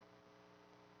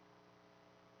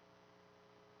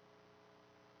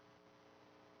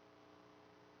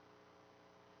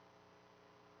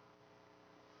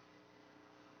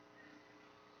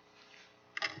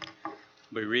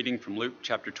We'll be reading from Luke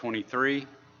chapter 23.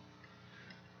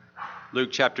 Luke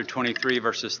chapter 23,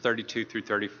 verses 32 through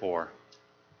 34.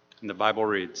 And the Bible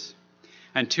reads,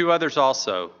 "And two others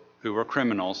also, who were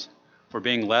criminals, were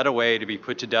being led away to be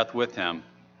put to death with him.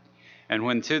 And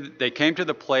when they came to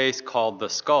the place called the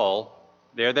Skull,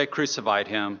 there they crucified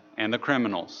him and the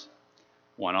criminals,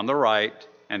 one on the right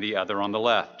and the other on the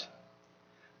left.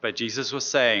 But Jesus was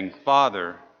saying,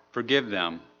 'Father, forgive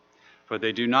them, for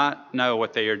they do not know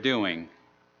what they are doing.'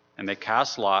 And they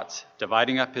cast lots,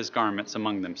 dividing up his garments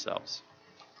among themselves."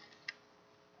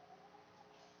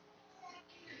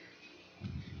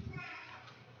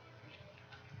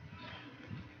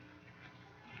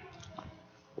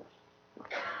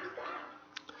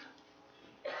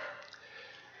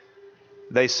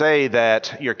 They say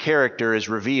that your character is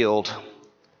revealed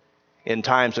in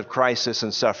times of crisis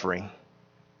and suffering.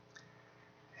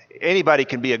 Anybody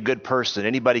can be a good person.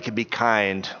 Anybody can be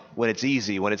kind when it's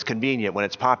easy, when it's convenient, when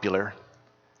it's popular.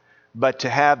 But to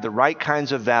have the right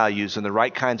kinds of values and the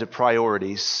right kinds of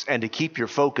priorities and to keep your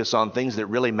focus on things that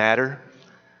really matter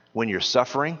when you're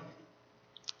suffering,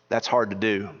 that's hard to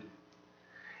do.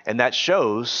 And that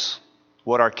shows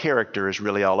what our character is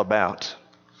really all about.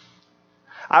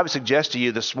 I would suggest to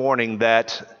you this morning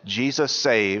that Jesus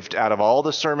saved, out of all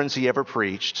the sermons he ever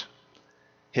preached,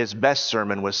 his best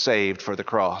sermon was saved for the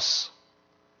cross.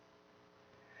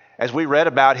 As we read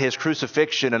about his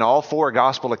crucifixion in all four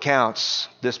gospel accounts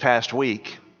this past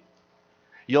week,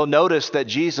 you'll notice that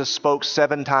Jesus spoke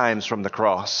 7 times from the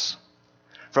cross.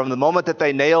 From the moment that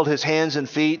they nailed his hands and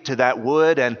feet to that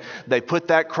wood and they put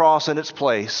that cross in its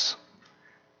place,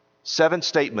 7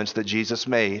 statements that Jesus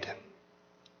made.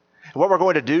 What we're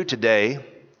going to do today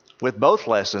with both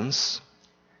lessons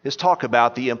is talk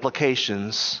about the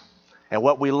implications and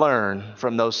what we learn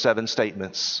from those 7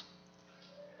 statements.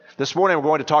 This morning we're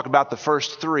going to talk about the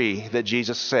first 3 that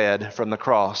Jesus said from the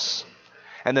cross.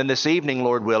 And then this evening,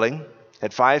 Lord willing,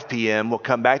 at 5 p.m., we'll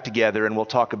come back together and we'll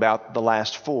talk about the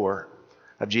last 4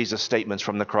 of Jesus' statements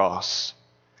from the cross.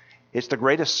 It's the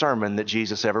greatest sermon that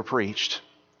Jesus ever preached.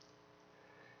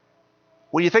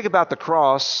 When you think about the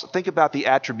cross, think about the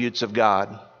attributes of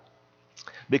God.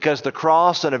 Because the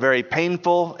cross, in a very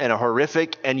painful and a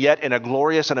horrific and yet in a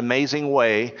glorious and amazing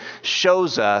way,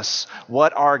 shows us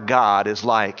what our God is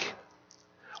like.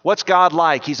 What's God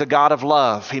like? He's a God of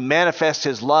love. He manifests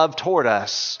his love toward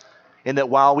us in that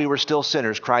while we were still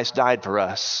sinners, Christ died for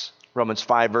us. Romans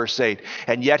 5 verse 8.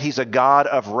 And yet he's a God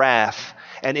of wrath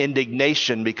and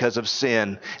indignation because of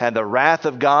sin. And the wrath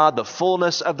of God, the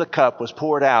fullness of the cup, was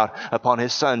poured out upon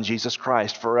his Son, Jesus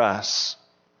Christ, for us.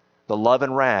 The love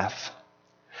and wrath.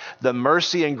 The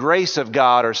mercy and grace of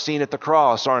God are seen at the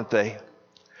cross, aren't they?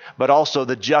 But also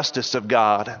the justice of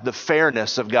God, the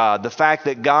fairness of God, the fact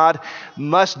that God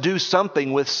must do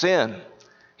something with sin.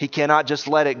 He cannot just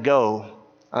let it go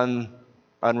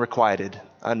unrequited,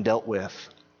 undealt with.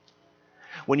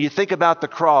 When you think about the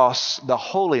cross, the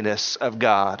holiness of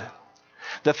God,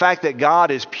 the fact that God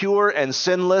is pure and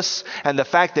sinless, and the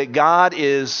fact that God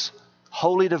is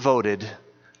wholly devoted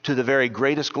to the very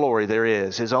greatest glory there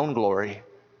is, his own glory,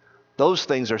 those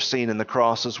things are seen in the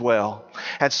cross as well.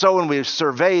 And so when we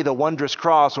survey the wondrous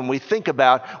cross, when we think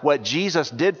about what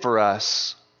Jesus did for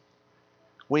us,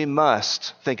 we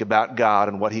must think about God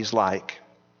and what he's like.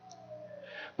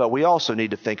 But we also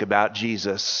need to think about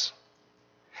Jesus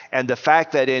and the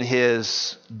fact that in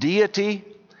his deity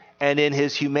and in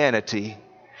his humanity,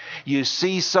 you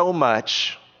see so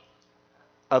much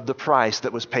of the price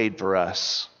that was paid for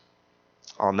us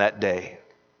on that day.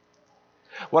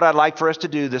 What I'd like for us to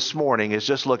do this morning is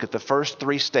just look at the first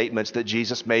 3 statements that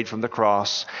Jesus made from the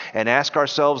cross and ask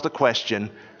ourselves the question,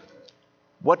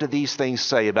 what do these things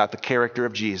say about the character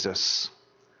of Jesus?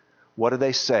 What do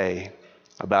they say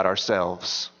about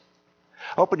ourselves?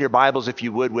 Open your Bibles, if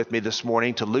you would, with me this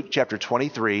morning to Luke chapter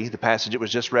 23, the passage that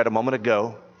was just read a moment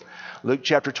ago. Luke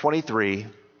chapter 23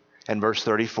 and verse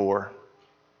 34.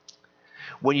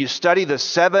 When you study the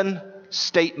 7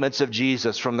 statements of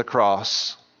Jesus from the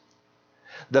cross,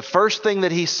 the first thing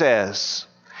that he says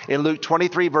in Luke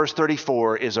 23 verse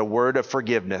 34 is a word of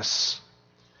forgiveness.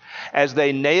 As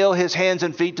they nail his hands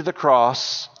and feet to the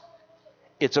cross,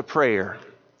 it's a prayer.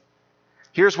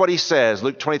 Here's what he says,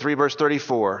 Luke 23 verse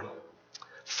 34.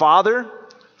 "Father,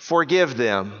 forgive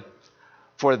them,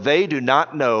 for they do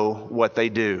not know what they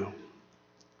do."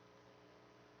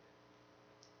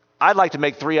 I'd like to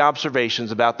make 3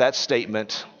 observations about that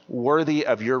statement worthy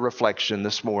of your reflection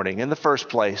this morning. In the first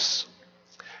place,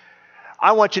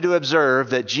 I want you to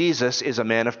observe that Jesus is a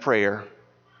man of prayer.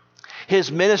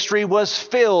 His ministry was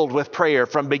filled with prayer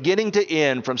from beginning to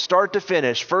end, from start to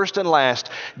finish, first and last.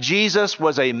 Jesus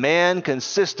was a man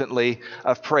consistently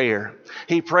of prayer.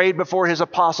 He prayed before his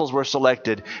apostles were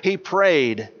selected. He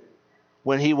prayed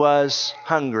when he was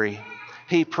hungry.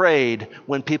 He prayed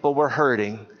when people were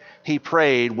hurting. He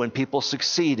prayed when people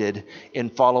succeeded in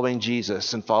following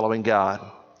Jesus and following God.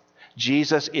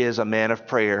 Jesus is a man of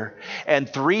prayer. And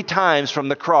 3 times from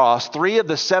the cross, 3 of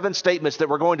the 7 statements that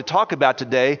we're going to talk about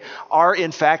today are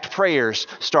in fact prayers,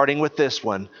 starting with this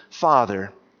one: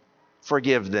 Father,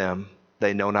 forgive them.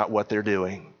 They know not what they're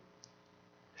doing.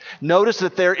 Notice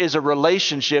that there is a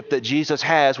relationship that Jesus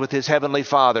has with his heavenly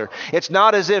Father. It's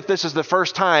not as if this is the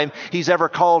first time he's ever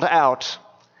called out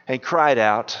and cried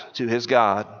out to his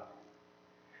God.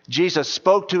 Jesus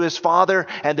spoke to his Father,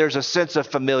 and there's a sense of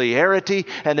familiarity,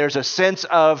 and there's a sense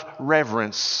of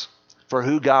reverence for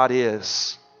who God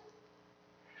is.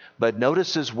 But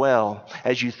notice as well,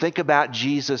 as you think about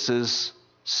Jesus'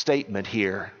 statement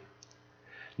here,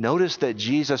 notice that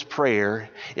Jesus' prayer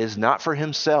is not for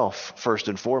himself first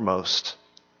and foremost.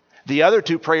 The other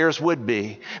 2 prayers would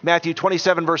be. Matthew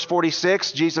 27, verse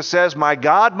 46, Jesus says, my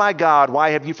God,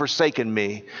 why have you forsaken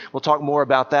me?" We'll talk more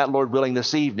about that, Lord willing,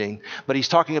 this evening. But he's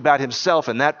talking about himself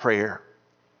in that prayer.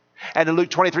 And in Luke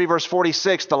 23, verse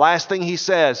 46, the last thing he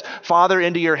says, "Father,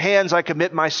 into your hands I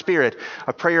commit my spirit."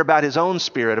 A prayer about his own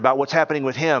spirit, about what's happening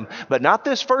with him. But not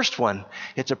this first one.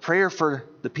 It's a prayer for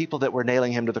the people that were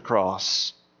nailing him to the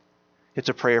cross. It's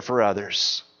a prayer for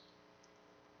others.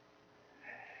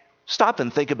 Stop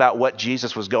and think about what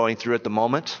Jesus was going through at the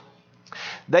moment.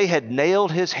 They had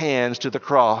nailed his hands to the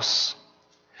cross.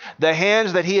 The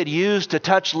hands that he had used to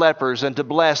touch lepers and to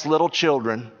bless little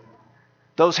children.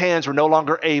 Those hands were no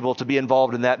longer able to be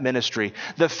involved in that ministry.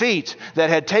 The feet that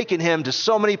had taken him to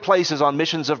so many places on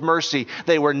missions of mercy,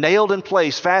 they were nailed in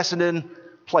place, fastened in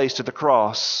place to the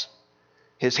cross.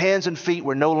 His hands and feet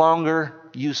were no longer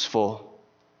useful.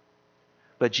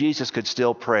 But Jesus could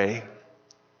still pray.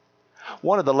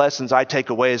 One of the lessons I take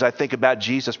away as I think about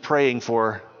Jesus praying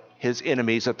for his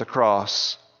enemies at the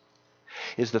cross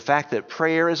is the fact that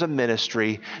prayer is a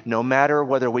ministry, no matter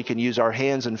whether we can use our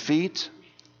hands and feet,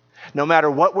 no matter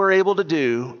what we're able to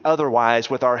do otherwise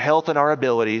with our health and our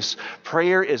abilities.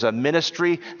 Prayer is a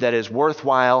ministry that is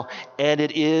worthwhile, and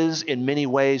it is in many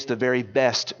ways the very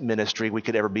best ministry we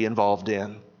could ever be involved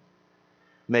in.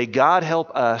 May God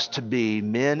help us to be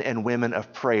men and women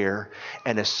of prayer,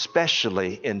 and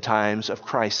especially in times of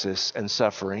crisis and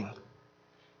suffering.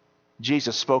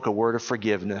 Jesus spoke a word of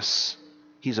forgiveness.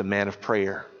 He's a man of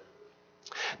prayer.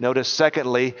 Notice,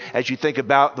 secondly, as you think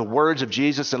about the words of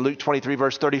Jesus in Luke 23,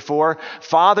 verse 34,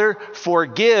 "Father,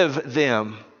 forgive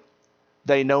them.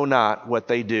 They know not what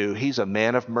they do." He's a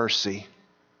man of mercy.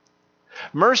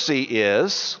 Mercy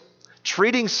is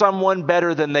treating someone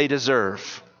better than they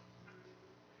deserve.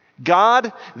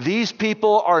 God, these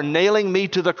people are nailing me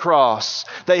to the cross.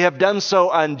 They have done so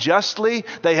unjustly.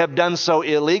 They have done so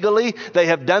illegally. They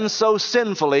have done so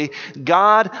sinfully.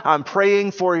 God, I'm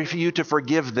praying for you to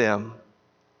forgive them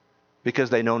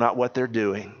because they know not what they're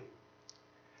doing.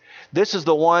 This is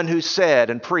the one who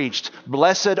said and preached,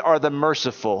 "Blessed are the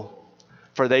merciful,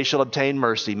 for they shall obtain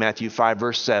mercy," Matthew 5,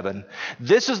 verse 7.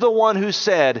 This is the one who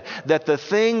said that the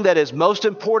thing that is most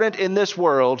important in this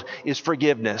world is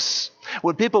forgiveness.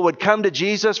 When people would come to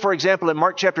Jesus, for example, in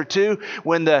Mark chapter 2,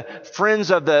 when the friends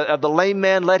of the lame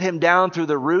man let him down through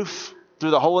the roof,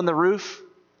 through the hole in the roof,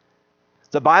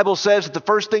 the Bible says that the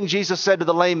first thing Jesus said to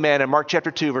the lame man in Mark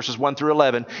chapter 2, verses 1 through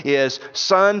 11 is,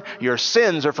 "Son, your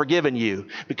sins are forgiven you."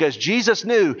 Because Jesus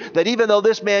knew that even though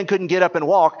this man couldn't get up and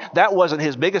walk, that wasn't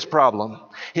his biggest problem.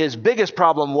 His biggest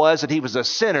problem was that he was a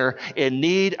sinner in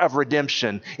need of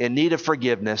redemption, in need of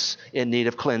forgiveness, in need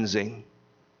of cleansing.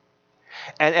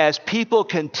 And as people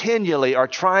continually are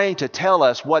trying to tell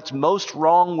us what's most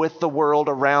wrong with the world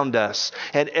around us,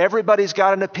 and everybody's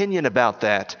got an opinion about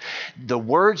that, the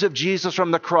words of Jesus from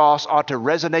the cross ought to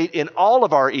resonate in all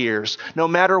of our ears, no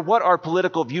matter what our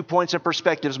political viewpoints and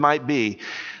perspectives might be.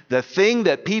 The thing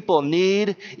that people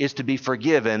need is to be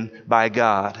forgiven by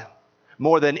God.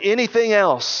 More than anything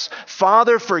else,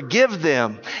 Father, forgive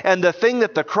them. And the thing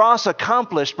that the cross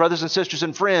accomplished, brothers and sisters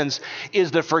and friends,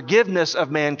 is the forgiveness of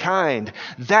mankind.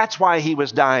 That's why he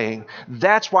was dying.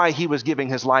 That's why he was giving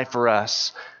his life for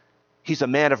us. He's a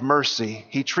man of mercy.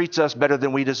 He treats us better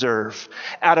than we deserve.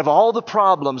 Out of all the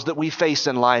problems that we face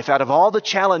in life, out of all the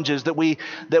challenges that we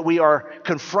are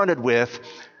confronted with,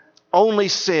 only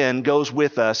sin goes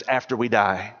with us after we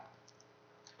die.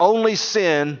 Only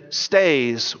sin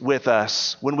stays with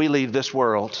us when we leave this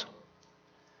world.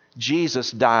 Jesus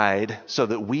died so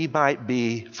that we might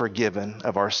be forgiven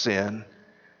of our sin.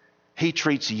 He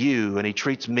treats you and he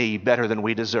treats me better than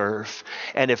we deserve.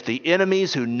 And if the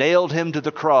enemies who nailed him to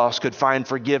the cross could find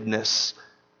forgiveness,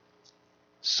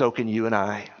 so can you and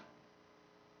I.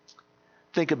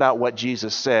 Think about what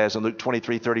Jesus says in Luke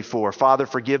 23:34. Father,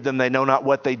 forgive them, they know not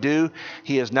what they do.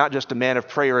 He is not just a man of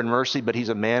prayer and mercy, but he's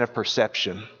a man of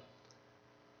perception.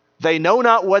 They know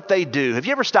not what they do. Have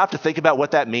you ever stopped to think about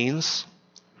what that means?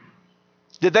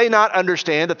 Did they not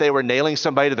understand that they were nailing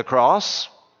somebody to the cross?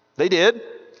 They did.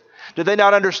 Did they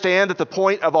not understand that the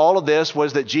point of all of this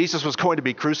was that Jesus was going to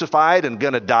be crucified and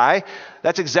going to die?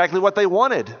 That's exactly what they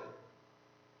wanted.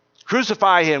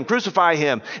 Crucify him, crucify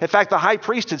him. In fact, the high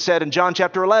priest had said in John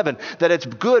chapter 11 that it's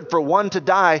good for one to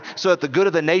die so that the good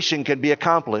of the nation can be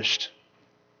accomplished.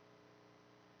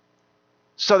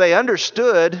 So they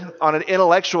understood on an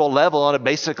intellectual level, on a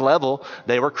basic level,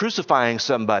 they were crucifying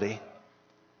somebody.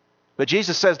 But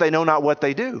Jesus says they know not what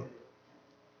they do.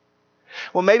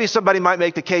 Well, maybe somebody might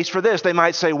make the case for this. They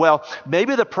might say, well,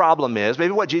 maybe the problem is,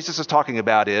 maybe what Jesus is talking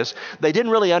about is, they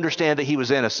didn't really understand that he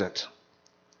was innocent.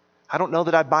 I don't know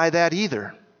that I buy that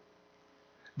either.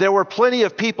 There were plenty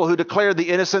of people who declared the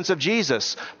innocence of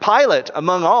Jesus. Pilate,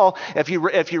 among all, if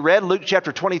you read Luke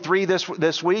chapter 23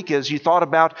 this week as you thought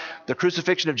about the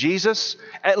crucifixion of Jesus,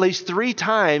 at least 3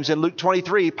 times in Luke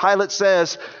 23, Pilate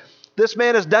says, this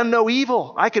man has done no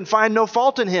evil. I can find no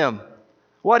fault in him.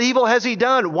 What evil has he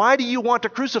done? Why do you want to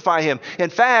crucify him? In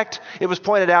fact, it was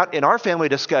pointed out in our family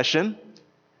discussion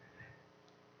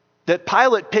that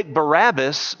Pilate picked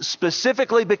Barabbas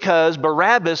specifically because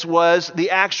Barabbas was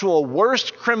the actual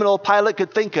worst criminal Pilate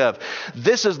could think of.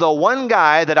 This is the one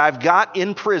guy that I've got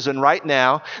in prison right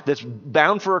now that's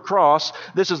bound for a cross.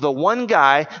 This is the one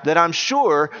guy that I'm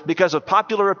sure, because of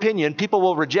popular opinion, people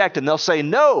will reject, and they'll say,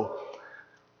 no,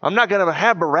 I'm not going to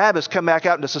have Barabbas come back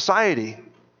out into society.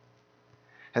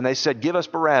 And they said, give us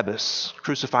Barabbas,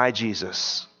 crucify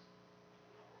Jesus.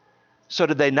 So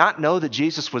did they not know that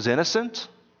Jesus was innocent?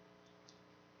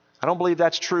 I don't believe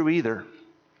that's true either.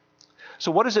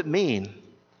 So what does it mean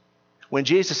when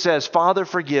Jesus says, Father,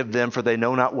 forgive them, for they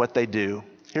know not what they do?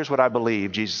 Here's what I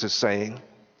believe Jesus is saying.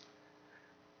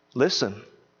 Listen,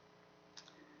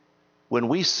 when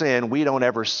we sin, we don't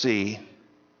ever see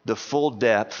the full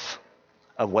depth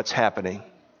of what's happening.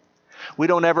 We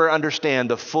don't ever understand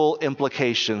the full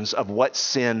implications of what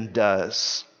sin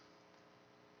does.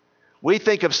 We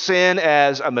think of sin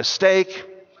as a mistake.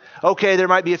 Okay, there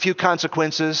might be a few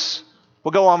consequences.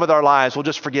 We'll go on with our lives. We'll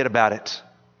just forget about it.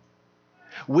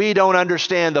 We don't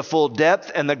understand the full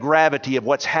depth and the gravity of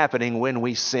what's happening when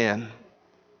we sin.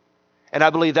 And I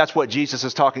believe that's what Jesus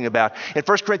is talking about. In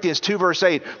 1 Corinthians 2 verse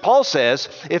 8, Paul says,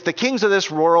 if the kings of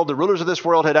this world, the rulers of this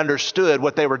world had understood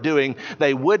what they were doing,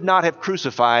 they would not have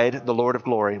crucified the Lord of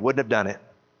glory, wouldn't have done it.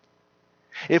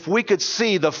 If we could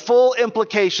see the full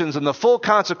implications and the full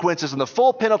consequences and the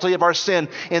full penalty of our sin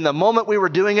in the moment we were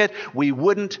doing it, we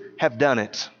wouldn't have done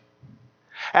it.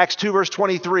 Acts 2 verse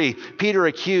 23, Peter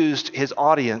accused his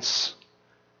audience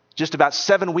just about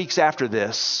 7 weeks after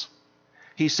this.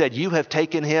 He said, you have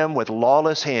taken him with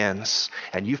lawless hands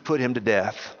and you've put him to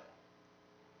death.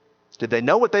 Did they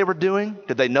know what they were doing?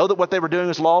 Did they know that what they were doing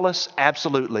was lawless?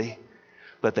 Absolutely.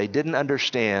 But they didn't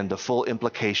understand the full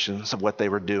implications of what they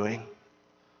were doing.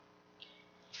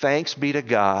 Thanks be to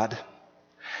God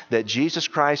that Jesus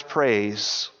Christ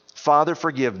prays, Father,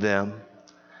 forgive them.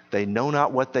 They know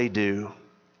not what they do.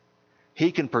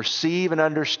 He can perceive and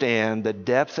understand the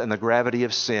depth and the gravity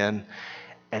of sin.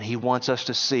 And he wants us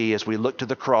to see as we look to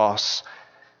the cross,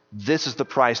 this is the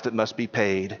price that must be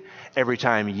paid. Every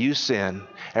time you sin,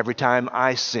 every time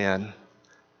I sin,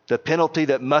 the penalty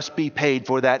that must be paid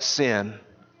for that sin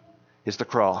is the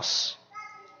cross.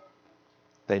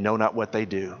 They know not what they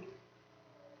do.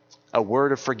 A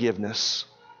word of forgiveness.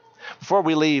 Before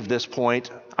we leave this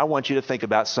point, I want you to think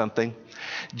about something.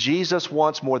 Jesus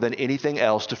wants more than anything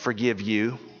else to forgive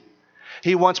you.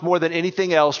 He wants more than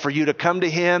anything else for you to come to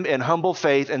him in humble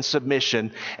faith and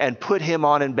submission and put him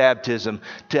on in baptism,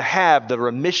 to have the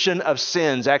remission of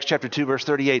sins, Acts chapter 2, verse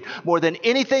 38. More than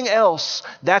anything else,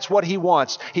 that's what he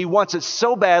wants. He wants it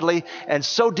so badly and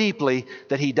so deeply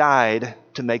that he died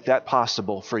to make that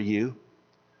possible for you.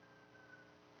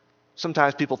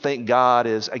 Sometimes people think God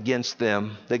is against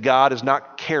them, that God is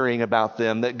not caring about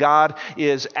them, that God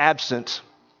is absent.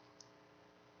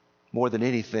 More than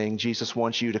anything, Jesus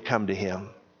wants you to come to him.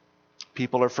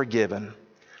 People are forgiven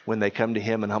when they come to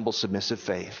him in humble, submissive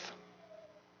faith.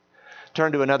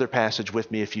 Turn to another passage with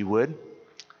me, if you would.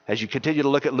 As you continue to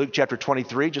look at Luke chapter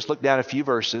 23, just look down a few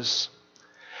verses.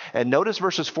 And notice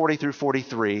verses 40 through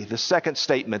 43, the second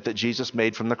statement that Jesus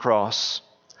made from the cross.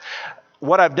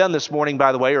 What I've done this morning,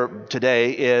 by the way, or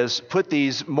today, is put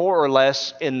these more or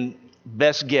less in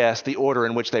best guess the order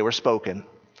in which they were spoken.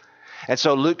 And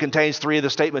so Luke contains 3 of the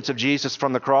statements of Jesus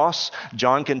from the cross.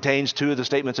 John contains 2 of the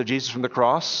statements of Jesus from the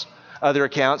cross. Other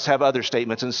accounts have other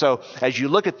statements. And so as you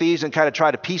look at these and kind of try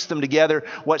to piece them together,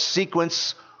 what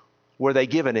sequence were they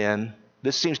given in?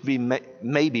 This seems to be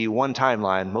maybe one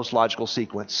timeline, most logical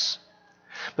sequence.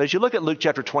 But as you look at Luke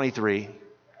chapter 23,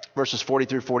 verses 40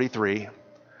 through 43,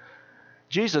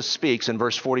 Jesus speaks in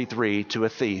verse 43 to a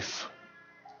thief.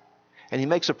 And he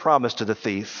makes a promise to the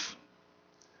thief.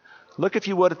 Look, if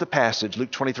you would, at the passage,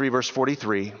 Luke 23, verse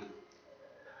 43.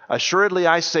 Assuredly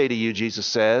I say to you, Jesus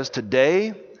says,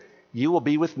 today you will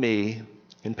be with me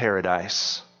in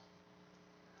paradise.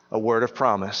 A word of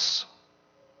promise.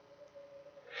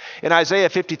 In Isaiah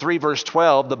 53, verse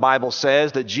 12, the Bible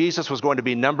says that Jesus was going to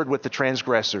be numbered with the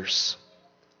transgressors.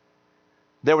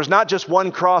 There was not just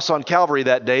one cross on Calvary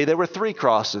that day, there were 3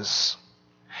 crosses.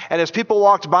 And as people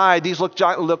walked by, these looked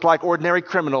like ordinary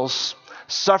criminals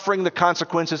suffering the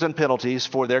consequences and penalties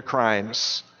for their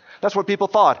crimes. That's what people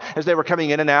thought as they were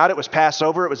coming in and out. It was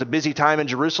Passover. It was a busy time in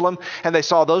Jerusalem. And they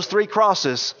saw those 3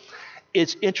 crosses.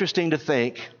 It's interesting to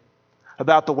think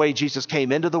about the way Jesus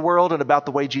came into the world and about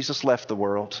the way Jesus left the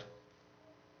world.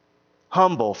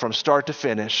 Humble from start to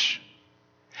finish.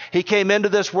 He came into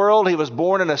this world. He was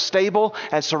born in a stable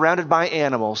and surrounded by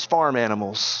animals, farm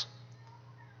animals.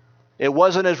 It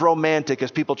wasn't as romantic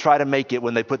as people try to make it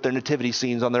when they put their nativity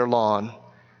scenes on their lawn.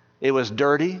 It was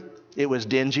dirty. It was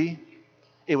dingy.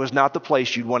 It was not the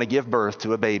place you'd want to give birth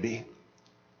to a baby.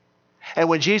 And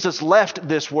when Jesus left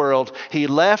this world, he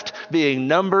left being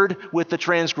numbered with the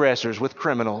transgressors, with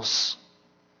criminals.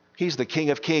 He's the King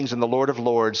of Kings and the Lord of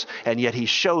Lords, and yet he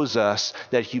shows us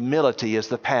that humility is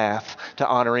the path to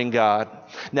honoring God.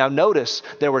 Now notice,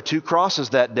 there were 2 crosses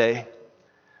that day,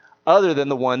 other than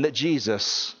the one that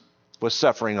Jesus was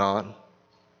suffering on.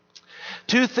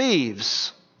 2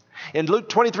 thieves. In Luke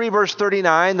 23, verse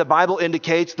 39, the Bible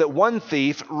indicates that one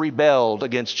thief rebelled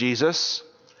against Jesus.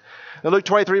 In Luke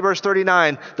 23, verse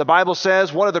 39, the Bible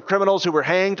says one of the criminals who were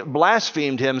hanged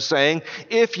blasphemed him, saying,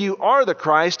 "If you are the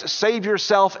Christ, save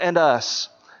yourself and us."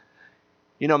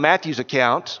 You know, Matthew's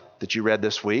account that you read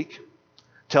this week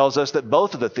tells us that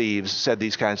both of the thieves said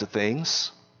these kinds of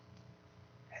things.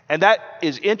 And that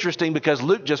is interesting because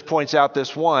Luke just points out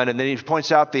this one, and then he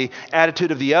points out the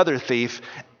attitude of the other thief.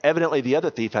 Evidently, the other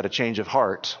thief had a change of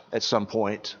heart at some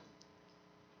point.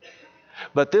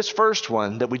 But this first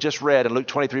one that we just read in Luke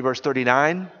 23, verse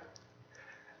 39,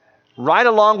 right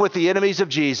along with the enemies of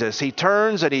Jesus, he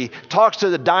turns and he talks to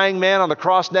the dying man on the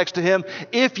cross next to him.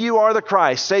 If you are the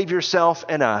Christ, save yourself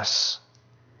and us.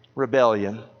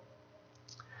 Rebellion.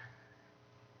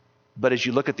 But as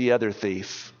you look at the other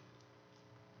thief,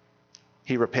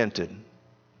 he repented.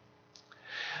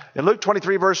 In Luke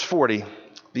 23, verse 40,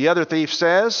 the other thief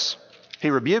says, he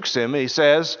rebukes him, and he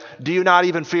says, "Do you not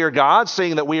even fear God,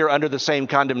 seeing that we are under the same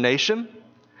condemnation?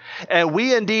 And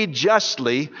we indeed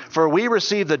justly, for we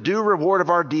receive the due reward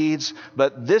of our deeds,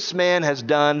 but this man has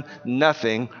done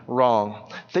nothing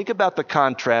wrong." Think about the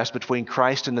contrast between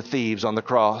Christ and the thieves on the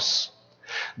cross.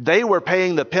 They were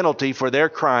paying the penalty for their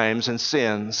crimes and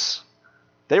sins.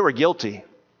 They were guilty.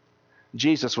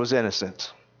 Jesus was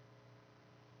innocent.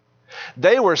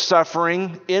 They were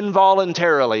suffering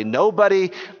involuntarily.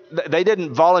 They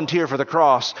didn't volunteer for the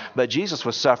cross, but Jesus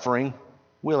was suffering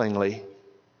willingly.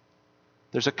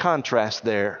 There's a contrast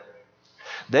there.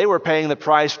 They were paying the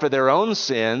price for their own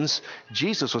sins.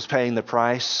 Jesus was paying the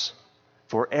price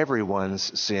for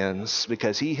everyone's sins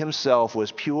because he himself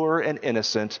was pure and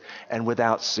innocent and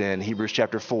without sin. Hebrews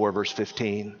chapter 4, verse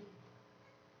 15.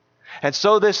 And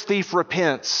so this thief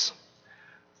repents.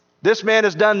 This man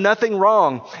has done nothing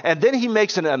wrong. And then he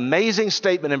makes an amazing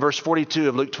statement in verse 42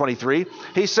 of Luke 23.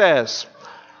 He says,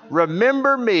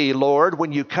 "Remember me, Lord,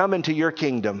 when you come into your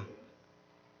kingdom."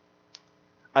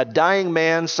 A dying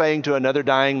man saying to another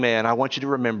dying man, "I want you to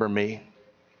remember me."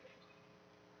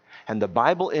 And the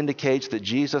Bible indicates that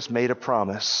Jesus made a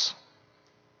promise.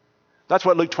 That's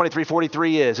what Luke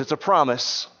 23:43 is. It's a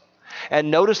promise. And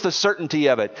notice the certainty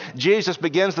of it. Jesus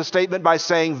begins the statement by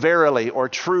saying, "Verily," or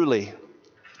 "truly."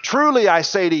 Truly, I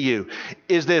say to you.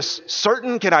 Is this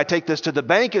certain? Can I take this to the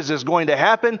bank? Is this going to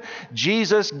happen?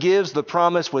 Jesus gives the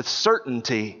promise with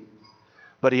certainty.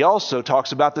 But he also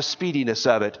talks about the speediness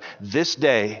of it. This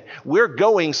day, we're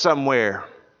going somewhere,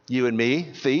 you and me,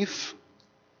 thief.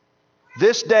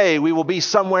 This day, we will be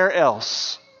somewhere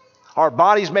else. Our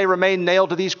bodies may remain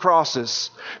nailed to these crosses.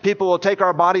 People will take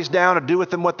our bodies down and do with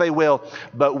them what they will.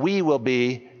 But we will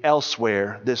be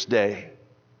elsewhere this day.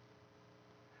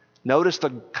 Notice the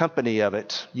company of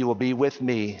it. You will be with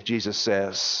me, Jesus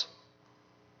says.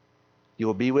 You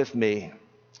will be with me.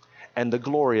 and the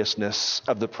gloriousness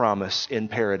of the promise in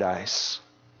paradise.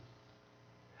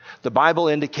 The Bible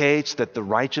indicates that the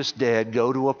righteous dead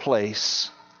go to a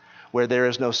place where there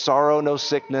is no sorrow, no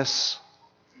sickness.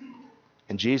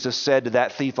 And Jesus said to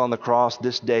that thief on the cross,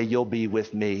 "This day you'll be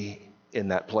with me in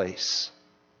that place."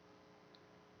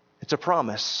 It's a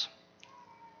promise.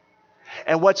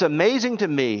 And what's amazing to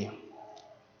me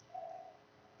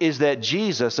is that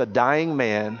Jesus, a dying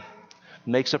man,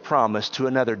 makes a promise to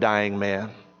another dying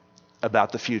man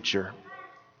about the future.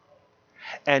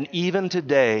 And even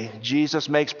today, Jesus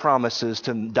makes promises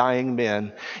to dying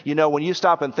men. You know, when you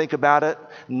stop and think about it,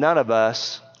 none of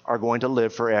us are going to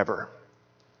live forever.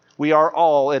 We are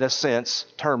all, in a sense,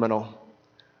 terminal.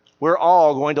 We're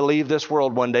all going to leave this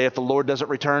world one day if the Lord doesn't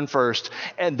return first.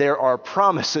 And there are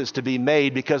promises to be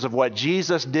made because of what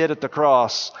Jesus did at the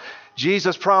cross.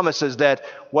 Jesus promises that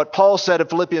what Paul said in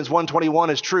Philippians 1:21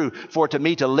 is true. For to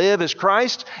me to live is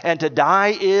Christ, and to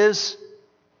die is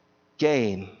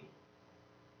gain.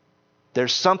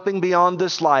 There's something beyond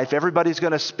this life. Everybody's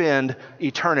going to spend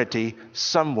eternity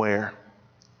somewhere.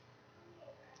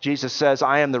 Jesus says,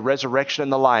 "I am the resurrection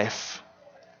and the life.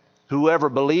 Whoever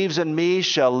believes in me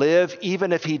shall live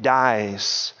even if he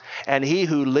dies. And he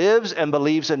who lives and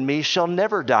believes in me shall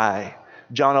never die."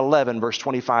 John 11, verse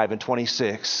 25 and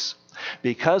 26.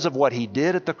 Because of what he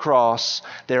did at the cross,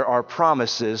 there are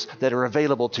promises that are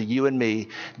available to you and me.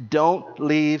 Don't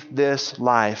leave this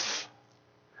life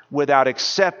without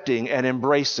accepting and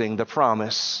embracing the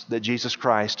promise that Jesus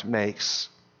Christ makes.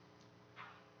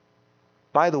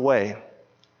 By the way,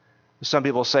 some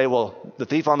people say, well, the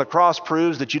thief on the cross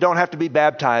proves that you don't have to be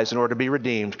baptized in order to be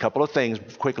redeemed. A couple of things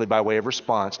quickly by way of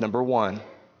response. Number one,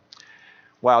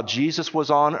 while Jesus was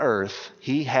on earth,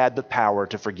 he had the power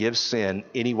to forgive sin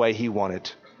any way he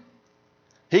wanted.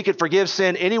 He could forgive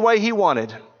sin any way he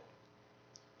wanted.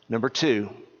 Number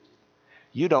two,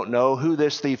 you don't know who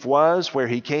this thief was, where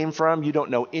he came from. You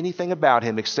don't know anything about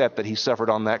him except that he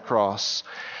suffered on that cross.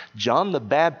 John the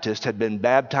Baptist had been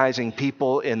baptizing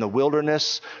people in the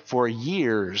wilderness for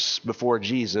years before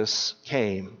Jesus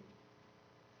came.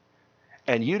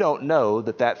 And you don't know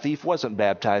that that thief wasn't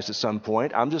baptized at some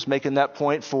point. I'm just making that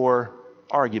point for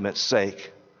argument's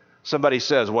sake. Somebody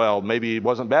says, well, maybe he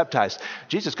wasn't baptized.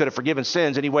 Jesus could have forgiven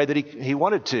sins any way that he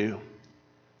wanted to.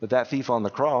 But that thief on the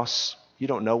cross, you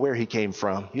don't know where he came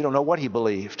from. You don't know what he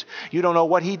believed. You don't know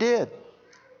what he did.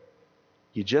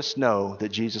 You just know that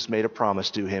Jesus made a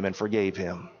promise to him and forgave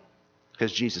him,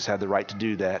 because Jesus had the right to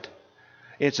do that.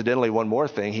 Incidentally, one more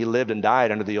thing, he lived and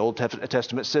died under the Old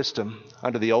Testament system,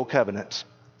 under the Old Covenant.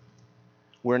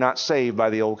 We're not saved by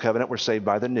the Old Covenant, we're saved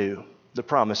by the New, the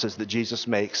promises that Jesus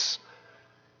makes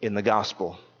in the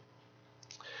gospel.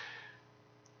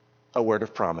 A word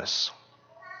of promise.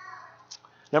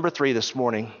 Number 3 this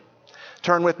morning.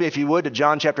 Turn with me, if you would, to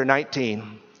John chapter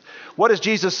 19. What does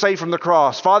Jesus say from the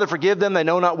cross? "Father, forgive them, they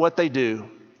know not what they do.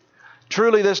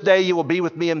 Truly this day you will be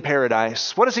with me in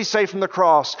paradise." What does he say from the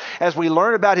cross? As we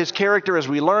learn about his character, as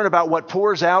we learn about what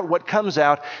pours out, what comes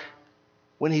out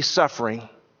when he's suffering.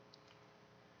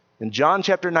 In John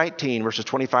chapter 19, verses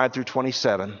 25 through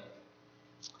 27,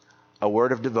 a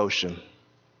word of devotion.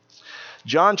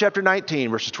 John chapter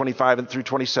 19, verses 25 through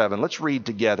 27. Let's read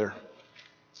together.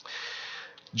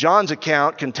 John's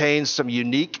account contains some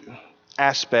unique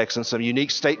aspects and some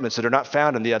unique statements that are not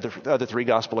found in the other three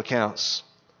gospel accounts.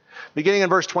 Beginning in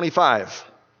verse 25.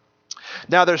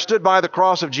 "Now there stood by the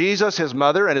cross of Jesus his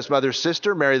mother and his mother's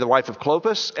sister, Mary the wife of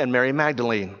Clopas, and Mary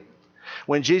Magdalene.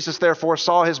 When Jesus therefore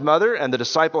saw his mother and the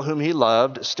disciple whom he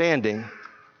loved standing,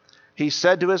 he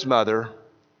said to his mother,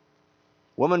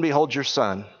 'Woman, behold your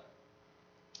son.'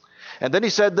 And then he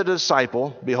said to the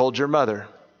disciple, 'Behold your mother.'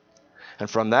 And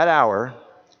from that hour,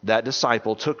 that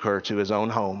disciple took her to his own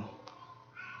home."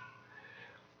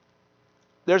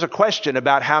 There's a question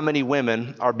about how many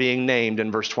women are being named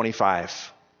in verse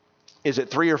 25. Is it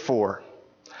 3 or 4?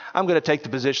 I'm going to take the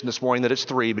position this morning that it's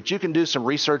 3, but you can do some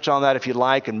research on that if you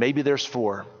like, and maybe there's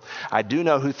 4. I do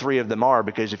know who 3 of them are,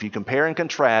 because if you compare and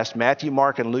contrast Matthew,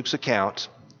 Mark, and Luke's account,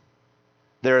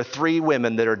 there are 3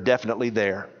 women that are definitely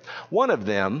there. One of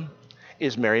them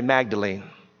is Mary Magdalene.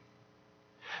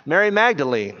 Mary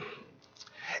Magdalene.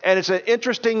 And it's an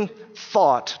interesting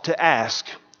thought to ask.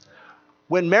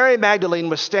 When Mary Magdalene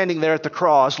was standing there at the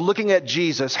cross, looking at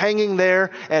Jesus, hanging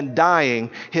there and dying,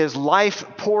 his life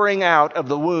pouring out of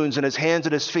the wounds in his hands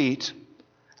and his feet,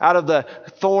 out of the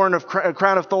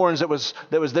crown of thorns that was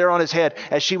there on his head,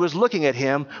 as she was looking at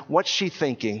him, what's she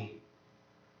thinking?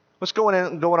 What's going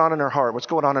on in her heart? What's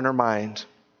going on in her mind?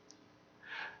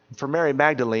 For Mary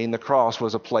Magdalene, the cross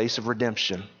was a place of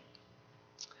redemption.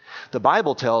 The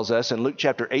Bible tells us in Luke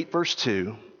chapter 8, verse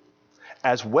 2,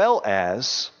 as well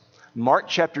as Mark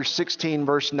chapter 16,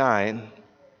 verse 9,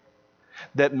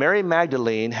 that Mary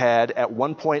Magdalene had at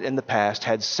one point in the past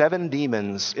had 7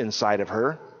 demons inside of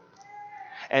her,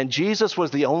 and Jesus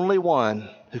was the only one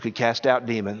who could cast out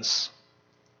demons.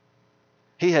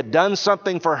 He had done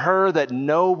something for her that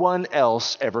no one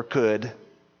else ever could.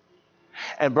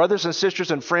 And brothers and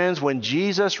sisters and friends, when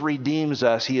Jesus redeems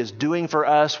us, he is doing for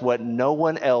us what no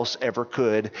one else ever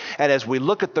could. And as we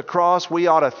look at the cross, we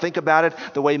ought to think about it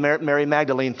the way Mary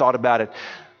Magdalene thought about it.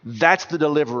 That's the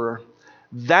deliverer.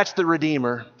 That's the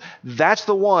Redeemer. That's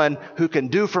the one who can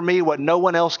do for me what no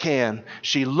one else can.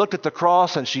 She looked at the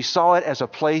cross and she saw it as a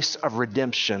place of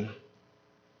redemption.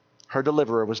 Her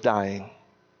deliverer was dying.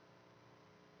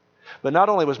 But not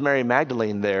only was Mary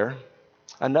Magdalene there,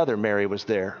 another Mary was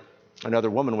there.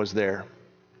 Another woman was there.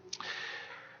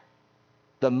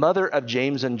 The mother of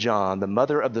James and John, the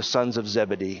mother of the sons of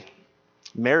Zebedee,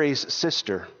 Mary's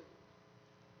sister.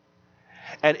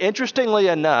 And interestingly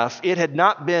enough, it had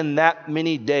not been that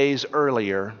many days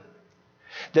earlier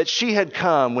that she had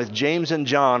come with James and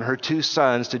John, her 2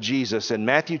 sons, to Jesus in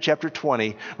Matthew chapter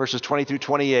 20, verses 20 through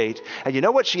 28. And you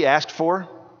know what she asked for?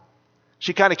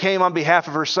 She kind of came on behalf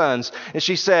of her sons, and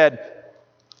she said,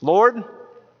 Lord,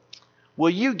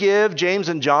 will you give James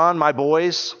and John, my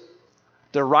boys,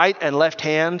 the right and left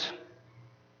hand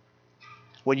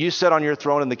when you sit on your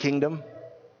throne in the kingdom?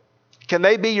 Can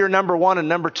they be your number 1 and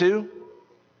number 2?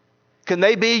 Can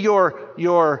they be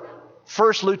your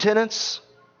first lieutenants?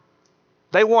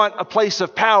 They want a place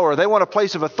of power. They want a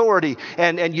place of authority.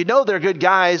 And you know they're good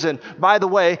guys. And by the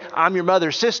way, I'm your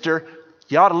mother's sister.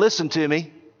 You ought to listen to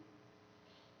me.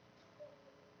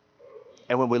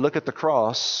 And when we look at the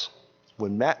cross,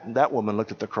 when that woman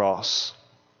looked at the cross,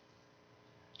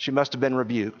 she must have been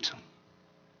rebuked.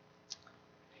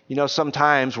 You know,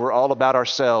 sometimes we're all about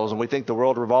ourselves and we think the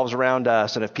world revolves around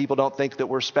us. And if people don't think that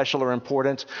we're special or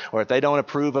important, or if they don't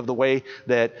approve of the way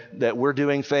that we're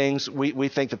doing things, we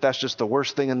think that that's just the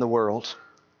worst thing in the world.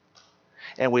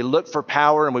 And we look for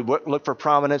power and we look for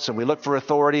prominence and we look for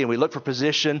authority and we look for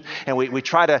position and we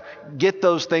try to get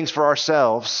those things for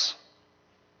ourselves.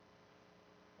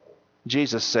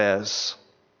 Jesus says,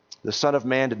 the Son of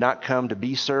Man did not come to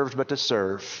be served, but to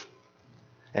serve,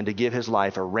 and to give his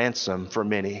life a ransom for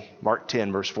many. Mark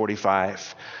 10, verse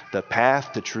 45. The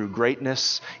path to true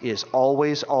greatness is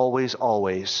always, always,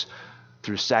 always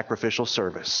through sacrificial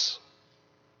service.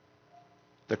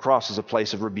 The cross is a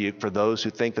place of rebuke for those who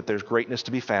think that there's greatness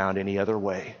to be found any other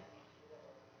way.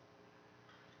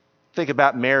 Think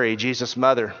about Mary, Jesus'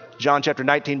 mother. John chapter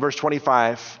 19, verse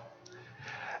 25.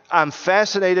 I'm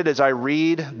fascinated as I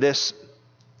read this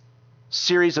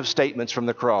series of statements from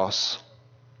the cross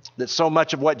that so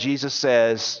much of what Jesus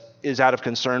says is out of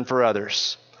concern for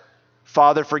others.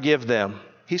 Father, forgive them.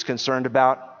 He's concerned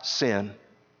about sin.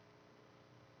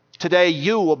 Today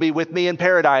you will be with me in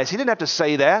paradise. He didn't have to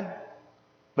say that,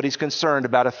 but he's concerned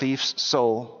about a thief's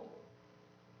soul.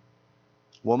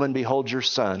 Woman, behold your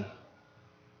son.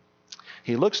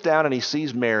 He looks down and he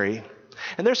sees Mary.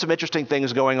 And there's some interesting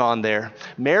things going on there.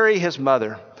 Mary, his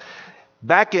mother.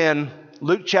 Back in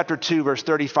Luke chapter 2, verse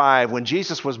 35, when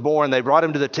Jesus was born, they brought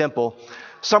him to the temple.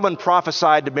 Someone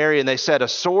prophesied to Mary and they said, a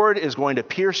sword is going to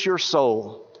pierce your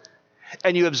soul.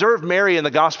 And you observe Mary in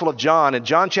the Gospel of John. In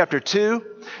John chapter 2,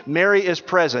 Mary is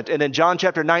present. And in John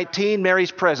chapter 19,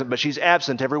 Mary's present, but she's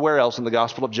absent everywhere else in the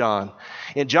Gospel of John.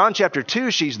 In John chapter 2,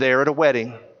 she's there at a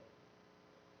wedding.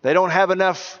 They don't have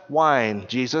enough wine,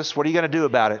 Jesus. What are you going to do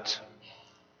about it?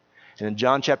 And in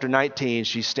John chapter 19,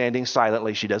 she's standing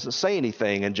silently. She doesn't say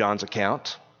anything in John's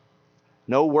account.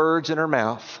 No words in her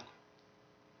mouth.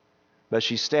 But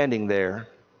she's standing there.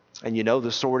 And you know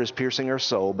the sword is piercing her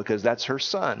soul because that's her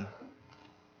son.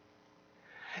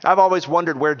 I've always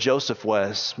wondered where Joseph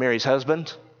was, Mary's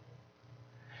husband.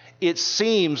 It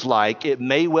seems like it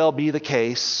may well be the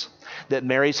case that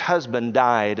Mary's husband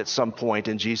died at some point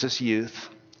in Jesus' youth,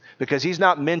 because he's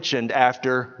not mentioned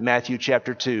after Matthew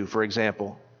chapter 2, for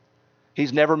example.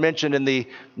 He's never mentioned in the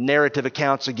narrative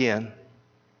accounts again.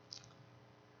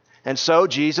 And so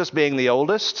Jesus, being the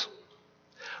oldest,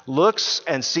 looks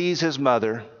and sees his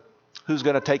mother. Who's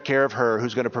going to take care of her?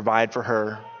 Who's going to provide for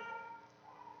her?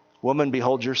 Woman,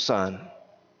 behold your son.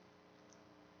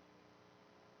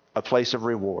 A place of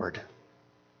reward.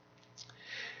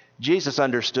 Jesus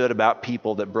understood about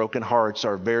people that broken hearts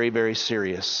are very, very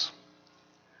serious.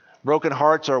 Broken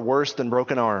hearts are worse than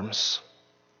broken arms.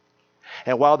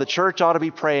 And while the church ought to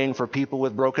be praying for people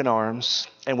with broken arms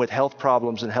and with health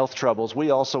problems and health troubles,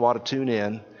 we also ought to tune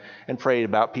in and pray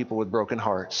about people with broken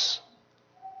hearts.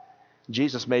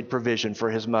 Jesus made provision for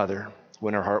his mother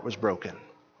when her heart was broken.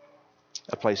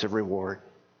 A place of reward.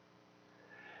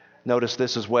 Notice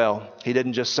this as well. He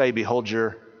didn't just say, "Behold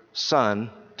your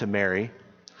son," to Mary,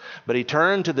 but he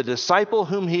turned to the disciple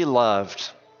whom he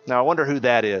loved. Now, I wonder who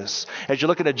that is. As you're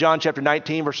looking at John chapter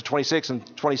 19, verses 26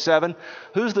 and 27,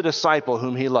 who's the disciple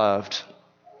whom he loved?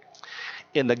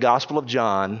 In the Gospel of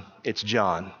John, it's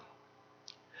John.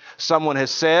 Someone has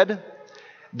said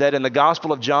that in the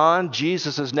Gospel of John,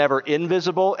 Jesus is never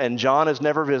invisible and John is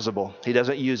never visible. He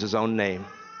doesn't use his own name.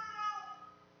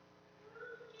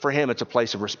 For him, it's a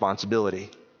place of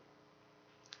responsibility.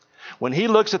 When he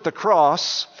looks at the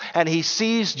cross and he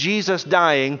sees Jesus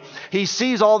dying, he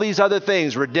sees all these other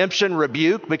things, redemption,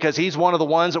 rebuke, because he's one of the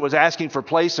ones that was asking for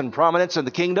place and prominence in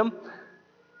the kingdom.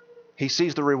 He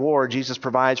sees the reward Jesus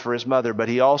provides for his mother, but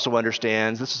he also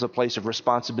understands this is a place of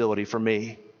responsibility for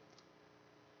me.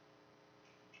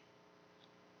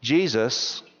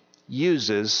 Jesus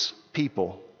uses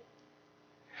people.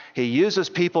 He uses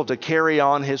people to carry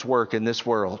on his work in this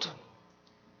world.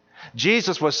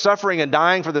 Jesus was suffering and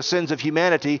dying for the sins of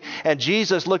humanity, and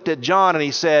Jesus looked at John and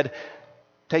he said,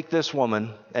 "Take this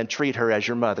woman and treat her as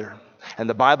your mother." And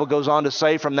the Bible goes on to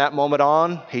say from that moment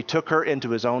on, he took her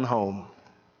into his own home.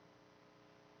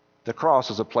 The cross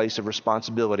is a place of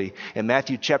responsibility. In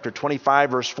Matthew chapter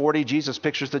 25, verse 40, Jesus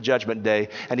pictures the judgment day.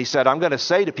 And he said, "I'm going to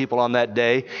say to people on that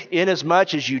day,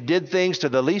 inasmuch as you did things to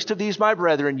the least of these my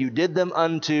brethren, you did them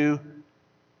unto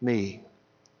me."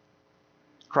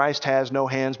 Christ has no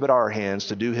hands but our hands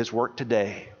to do his work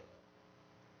today.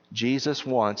 Jesus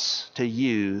wants to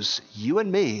use you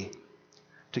and me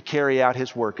to carry out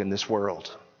his work in this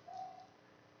world.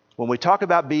 When we talk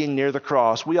about being near the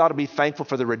cross, we ought to be thankful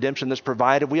for the redemption that's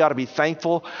provided. We ought to be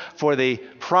thankful for the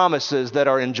promises that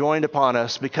are enjoined upon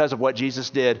us because of what Jesus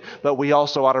did. But we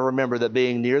also ought to remember that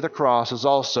being near the cross is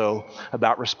also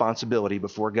about responsibility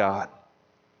before God.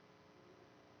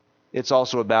 It's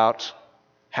also about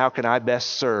how can I best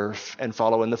serve and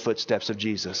follow in the footsteps of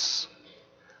Jesus,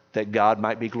 that God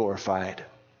might be glorified.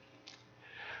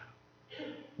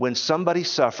 When somebody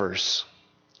suffers,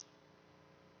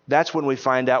 that's when we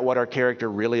find out what our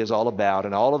character really is all about.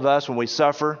 And all of us, when we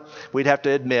suffer, we'd have to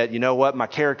admit, you know what, my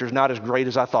character's not as great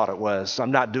as I thought it was.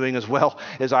 I'm not doing as well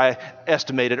as I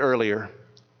estimated earlier.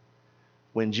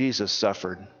 When Jesus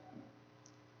suffered,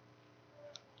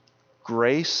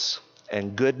 grace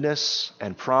and goodness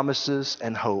and promises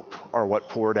and hope are what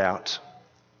poured out.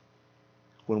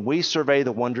 When we survey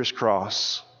the wondrous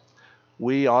cross,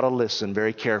 we ought to listen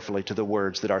very carefully to the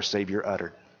words that our Savior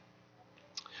uttered.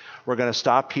 We're going to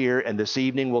stop here, and this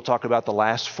evening we'll talk about the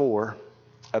last four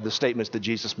of the statements that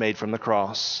Jesus made from the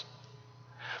cross.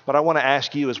 But I want to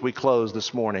ask you as we close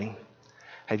this morning,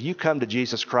 have you come to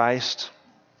Jesus Christ?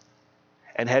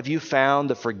 And have you found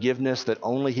the forgiveness that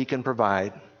only he can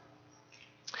provide?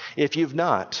 If you've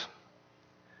not,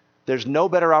 there's no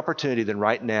better opportunity than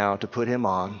right now to put him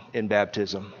on in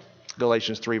baptism.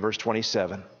 Galatians 3, verse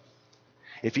 27.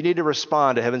 If you need to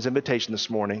respond to heaven's invitation this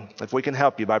morning, if we can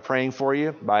help you by praying for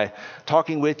you, by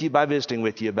talking with you, by visiting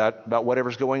with you about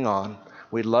whatever's going on,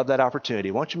 we'd love that opportunity.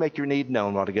 Won't you make your need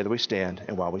known while together we stand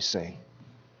and while we sing?